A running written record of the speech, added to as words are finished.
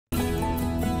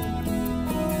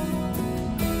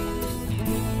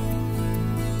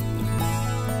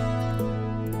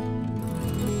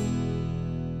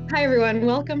Hi, everyone.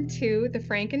 Welcome to the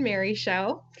Frank and Mary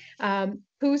show.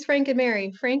 Who's Frank and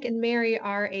Mary? Frank and Mary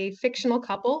are a fictional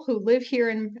couple who live here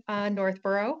in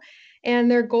Northborough,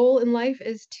 and their goal in life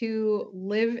is to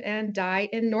live and die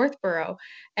in Northborough.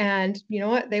 And you know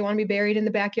what? They want to be buried in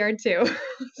the backyard too.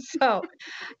 So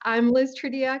I'm Liz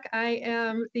Trudiak. I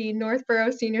am the Northborough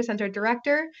Senior Center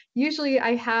Director. Usually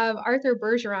I have Arthur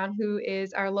Bergeron, who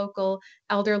is our local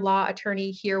elder law attorney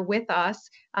here with us.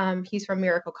 He's from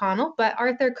Merrick O'Connell, but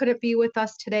Arthur couldn't be with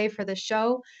us today for the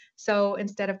show. So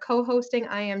instead of co-hosting,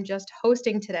 I am just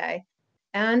hosting today.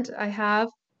 And I have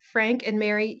Frank and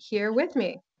Mary here with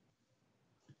me.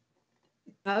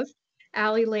 Of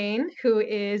Allie Lane, who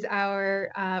is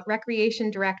our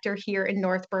recreation director here in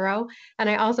Northborough. And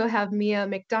I also have Mia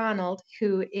MacDonald,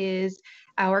 who is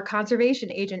our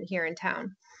conservation agent here in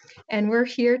town. And we're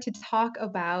here to talk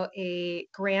about a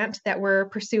grant that we're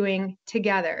pursuing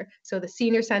together. So the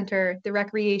Senior Center, the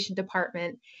Recreation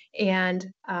Department, and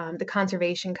the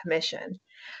Conservation Commission.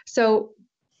 So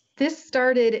this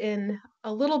started in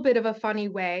a little bit of a funny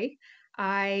way.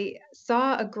 I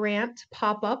saw a grant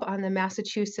pop up on the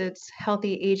Massachusetts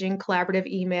Healthy Aging Collaborative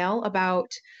email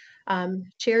about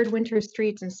shared winter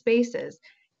streets and spaces.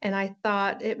 And I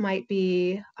thought it might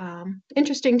be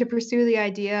interesting to pursue the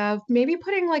idea of maybe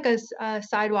putting like a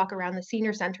sidewalk around the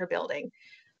senior center building.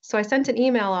 So I sent an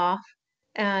email off,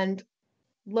 and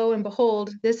lo and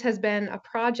behold, this has been a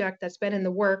project that's been in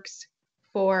the works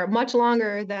for much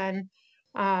longer than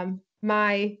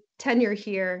my tenure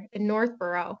here in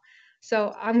Northborough.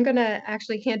 So I'm going to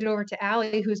actually hand it over to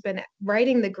Allie, who's been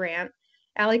writing the grant.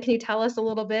 Allie, can you tell us a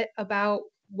little bit about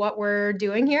what we're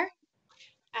doing here?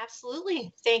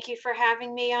 Absolutely. Thank you for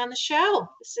having me on the show.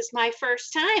 This is my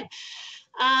first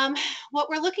time. What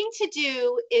we're looking to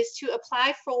do is to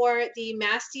apply for the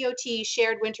Mass DOT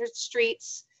Shared Winter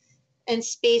Streets and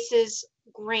Spaces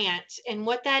grant. And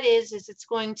what that is it's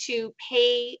going to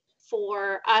pay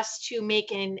for us to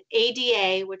make an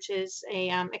ADA, which is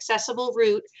a accessible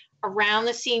route around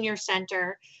the senior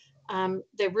center.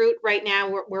 The route right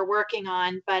now we're working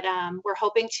on, but we're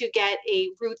hoping to get a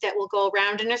route that will go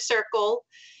around in a circle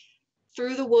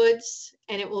through the woods,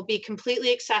 and it will be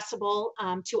completely accessible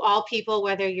to all people,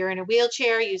 whether you're in a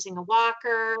wheelchair, using a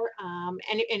walker, and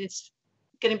it's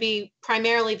going to be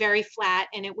primarily very flat,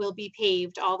 and it will be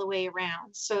paved all the way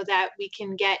around so that we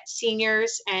can get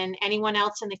seniors and anyone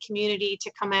else in the community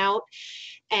to come out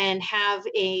and have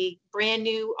a brand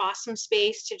new awesome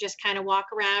space to just kind of walk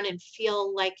around and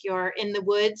feel like you're in the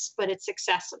woods, but it's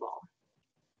accessible.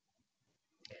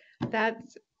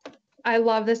 I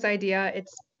love this idea.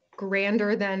 It's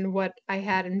grander than what I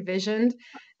had envisioned.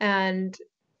 And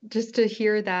just to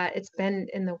hear that it's been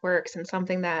in the works and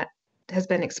something that has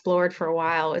been explored for a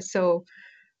while is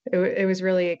it was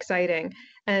really exciting.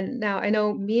 And now I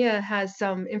know Mia has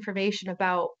some information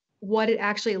about what it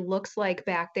actually looks like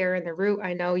back there in the route.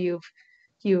 I know you've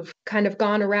kind of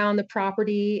gone around the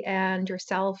property, and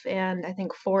yourself and I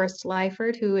think Forrest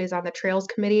Lyford, who is on the Trails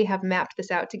Committee, have mapped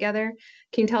this out together.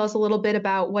 Can you tell us a little bit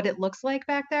about what it looks like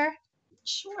back there?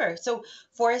 Sure. So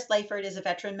Forrest Lyford is a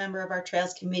veteran member of our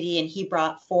Trails Committee, and he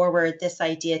brought forward this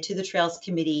idea to the Trails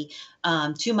Committee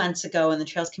 2 months ago. And the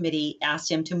Trails Committee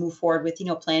asked him to move forward with,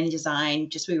 planning design.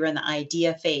 Just we were in the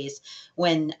idea phase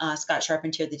when Scott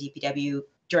Charpentier, the DPW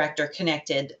director,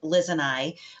 connected Liz and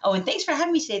I. Oh, and thanks for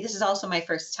having me today. This is also my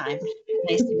first time.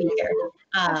 Nice to be here.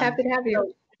 Happy to have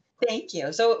you. Thank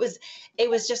you. So it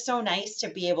was just so nice to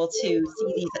be able to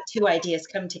see these two ideas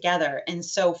come together. And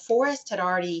so Forrest had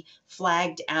already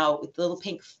flagged out with little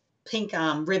pink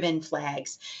ribbon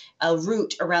flags a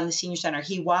route around the senior center.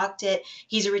 He walked it.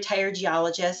 He's a retired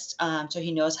geologist, so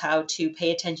he knows how to pay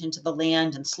attention to the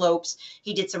land and slopes.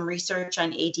 He did some research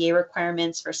on ADA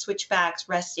requirements for switchbacks,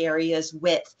 rest areas,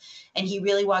 width, and he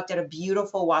really walked out a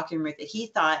beautiful walking route that he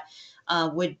thought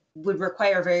would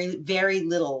require very, very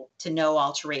little to no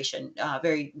alteration,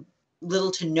 very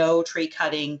little to no tree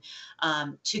cutting,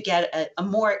 to get a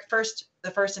more the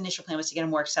first initial plan was to get a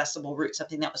more accessible route,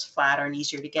 something that was flatter and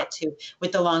easier to get to,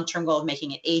 with the long-term goal of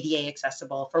making it ADA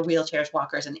accessible for wheelchairs,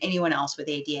 walkers, and anyone else with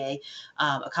ADA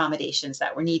accommodations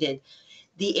that were needed.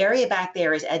 The area back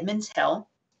there is Edmonds Hill.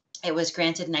 It was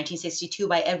granted in 1962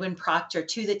 by Edwin Proctor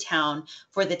to the town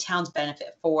for the town's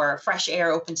benefit, for fresh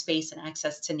air, open space, and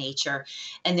access to nature.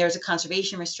 And there's a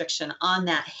conservation restriction on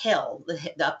that hill,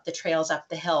 the trails up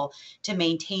the hill, to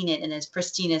maintain it in as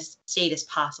pristine a state as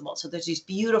possible. So there's these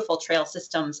beautiful trail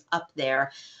systems up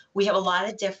there. We have a lot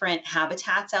of different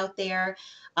habitats out there.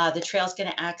 The trail's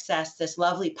going to access this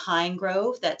lovely pine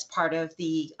grove that's part of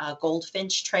the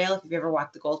Goldfinch Trail. If you've ever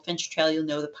walked the Goldfinch Trail, you'll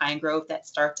know the pine grove that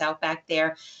starts out back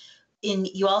there.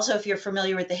 you also, if you're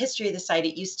familiar with the history of the site,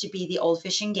 it used to be the old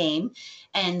Fish and Game.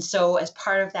 And so as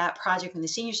part of that project, when the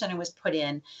senior center was put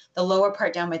in, the lower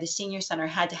part down by the senior center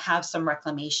had to have some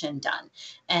reclamation done.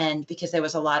 And because there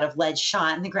was a lot of lead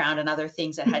shot in the ground and other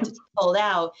things that had to be pulled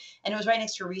out, and it was right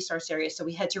next to a resource area. So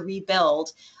we had to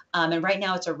rebuild. And right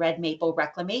now it's a red maple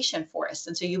reclamation forest.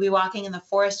 And so you'll be walking in the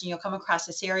forest and you'll come across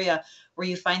this area where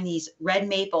you find these red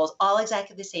maples, all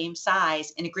exactly the same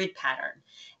size in a grid pattern.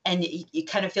 And it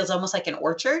kind of feels almost like an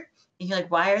orchard. And you're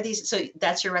like, why are these? So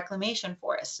that's your reclamation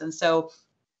forest. And so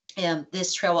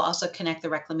this trail will also connect the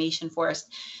reclamation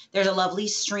forest. There's a lovely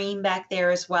stream back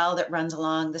there as well that runs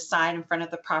along the side in front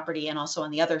of the property and also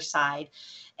on the other side.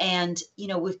 And,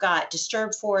 we've got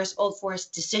disturbed forest, old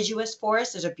forest, deciduous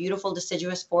forest. There's a beautiful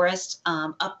deciduous forest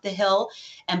up the hill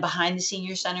and behind the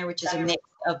senior center, which is a mix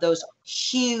of those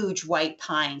huge white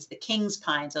pines, the king's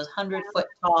pines, those 100-foot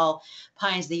tall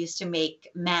pines they used to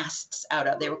make masts out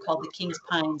of. They were called the king's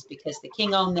pines because the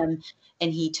king owned them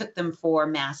and he took them for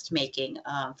mast making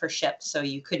for ships, so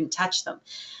you couldn't touch them.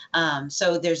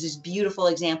 So there's these beautiful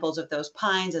examples of those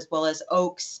pines as well as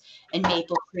oaks and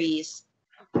maple trees.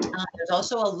 There's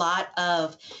also a lot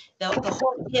of, the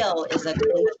whole hill is a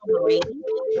glacial moraine,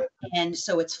 and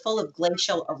so it's full of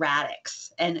glacial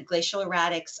erratics. And glacial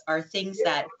erratics are things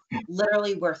that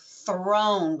literally were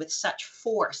thrown with such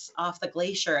force off the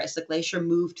glacier as the glacier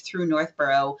moved through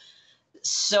Northborough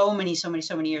so many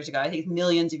years ago. I think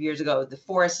millions of years ago. The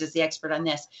forest is the expert on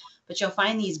this. But you'll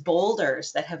find these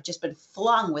boulders that have just been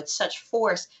flung with such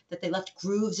force that they left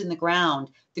grooves in the ground.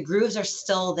 The grooves are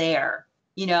still there,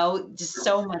 just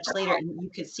so much later, and you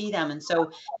could see them. And so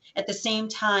at the same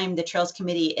time, the Trails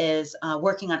Committee is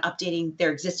working on updating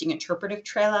their existing interpretive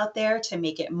trail out there to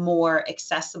make it more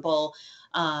accessible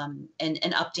and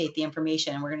update the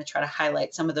information. And we're going to try to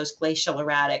highlight some of those glacial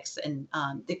erratics and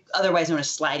otherwise known as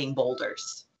sliding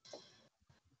boulders.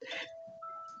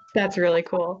 That's really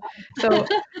cool. So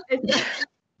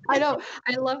I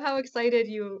love how excited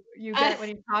you get when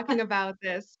you're talking about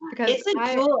this, because it's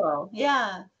a tool.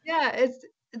 Yeah. Yeah,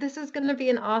 this is going to be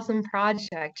an awesome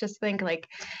project. Just think, like,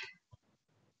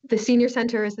 the senior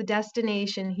center is the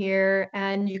destination here,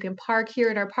 and you can park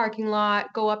here in our parking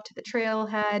lot, go up to the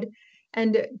trailhead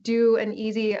and do an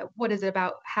easy, what is it,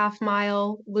 about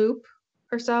half-mile loop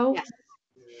or so? Yes.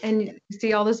 And you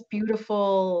see all this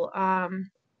beautiful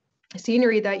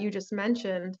scenery that you just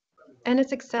mentioned, and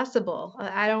it's accessible.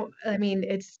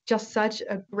 It's just such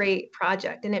a great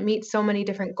project, and it meets so many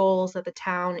different goals that the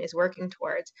town is working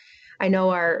towards. I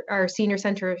know our senior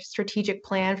center strategic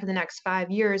plan for the next 5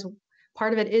 years,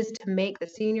 part of it is to make the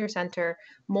senior center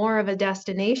more of a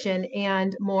destination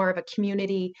and more of a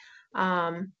community,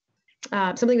 something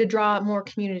to draw more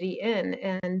community in.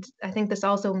 And I think this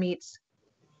also meets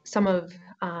some of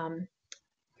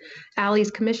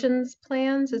Allie's commission's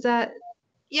plans. Is that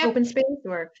open space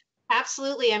or?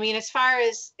 Absolutely. I mean, as far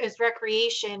as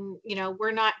recreation,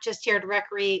 we're not just here to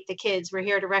recreate the kids. We're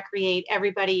here to recreate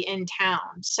everybody in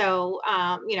town. So,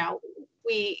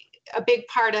 a big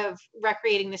part of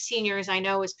recreating the seniors, I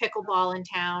know, is pickleball in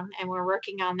town, and we're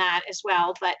working on that as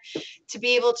well. But to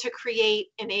be able to create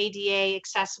an ADA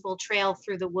accessible trail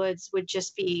through the woods would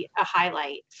just be a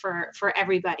highlight for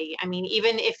everybody. I mean,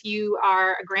 even if you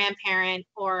are a grandparent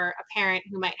or a parent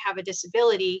who might have a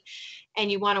disability and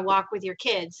you want to walk with your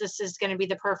kids, this is going to be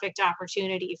the perfect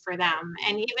opportunity for them.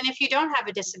 And even if you don't have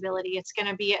a disability, it's going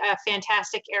to be a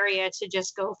fantastic area to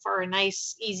just go for a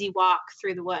nice, easy walk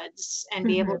through the woods and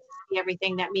be able to see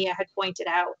everything that Mia had pointed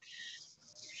out.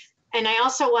 And I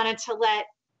also wanted to let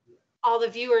all the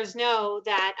viewers know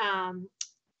that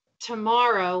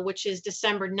tomorrow, which is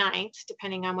December 9th,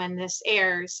 depending on when this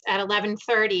airs, at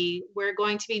 11:30, we're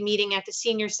going to be meeting at the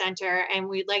Senior Center, and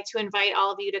we'd like to invite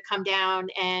all of you to come down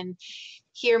and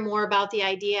hear more about the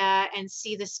idea and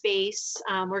see the space.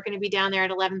 We're going to be down there at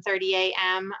 11:30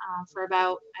 a.m. For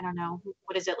about, I don't know,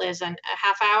 what is it, Liz, a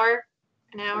half hour?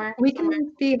 An hour? We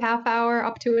can be half hour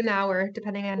up to an hour,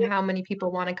 depending on how many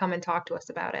people want to come and talk to us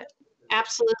about it.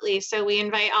 Absolutely. So we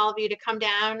invite all of you to come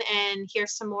down and hear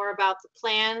some more about the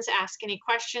plans, ask any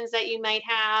questions that you might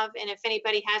have. And if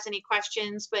anybody has any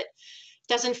questions but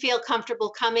doesn't feel comfortable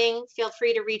coming, feel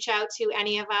free to reach out to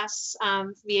any of us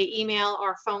via email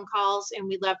or phone calls, and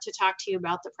we'd love to talk to you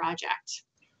about the project.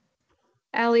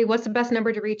 Allie, what's the best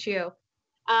number to reach you?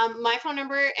 My phone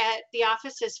number at the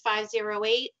office is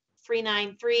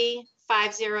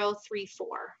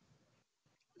 508-393-5034.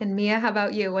 And Mia, how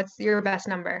about you? What's your best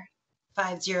number?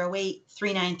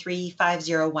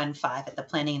 508-393-5015 at the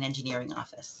Planning and Engineering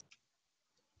Office.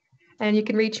 And you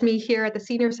can reach me here at the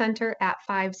Senior Center at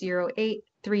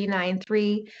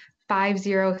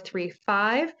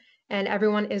 508-393-5035. and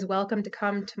everyone is welcome to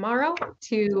come tomorrow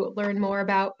to learn more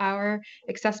about our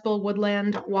accessible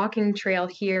woodland walking trail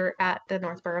here at the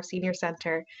Northborough Senior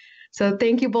Center. So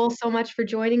thank you both so much for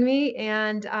joining me,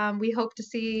 and we hope to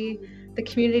see the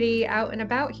community out and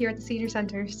about here at the Senior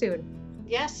Center soon.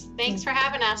 Yes, thanks for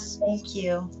having us. Thank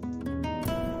you.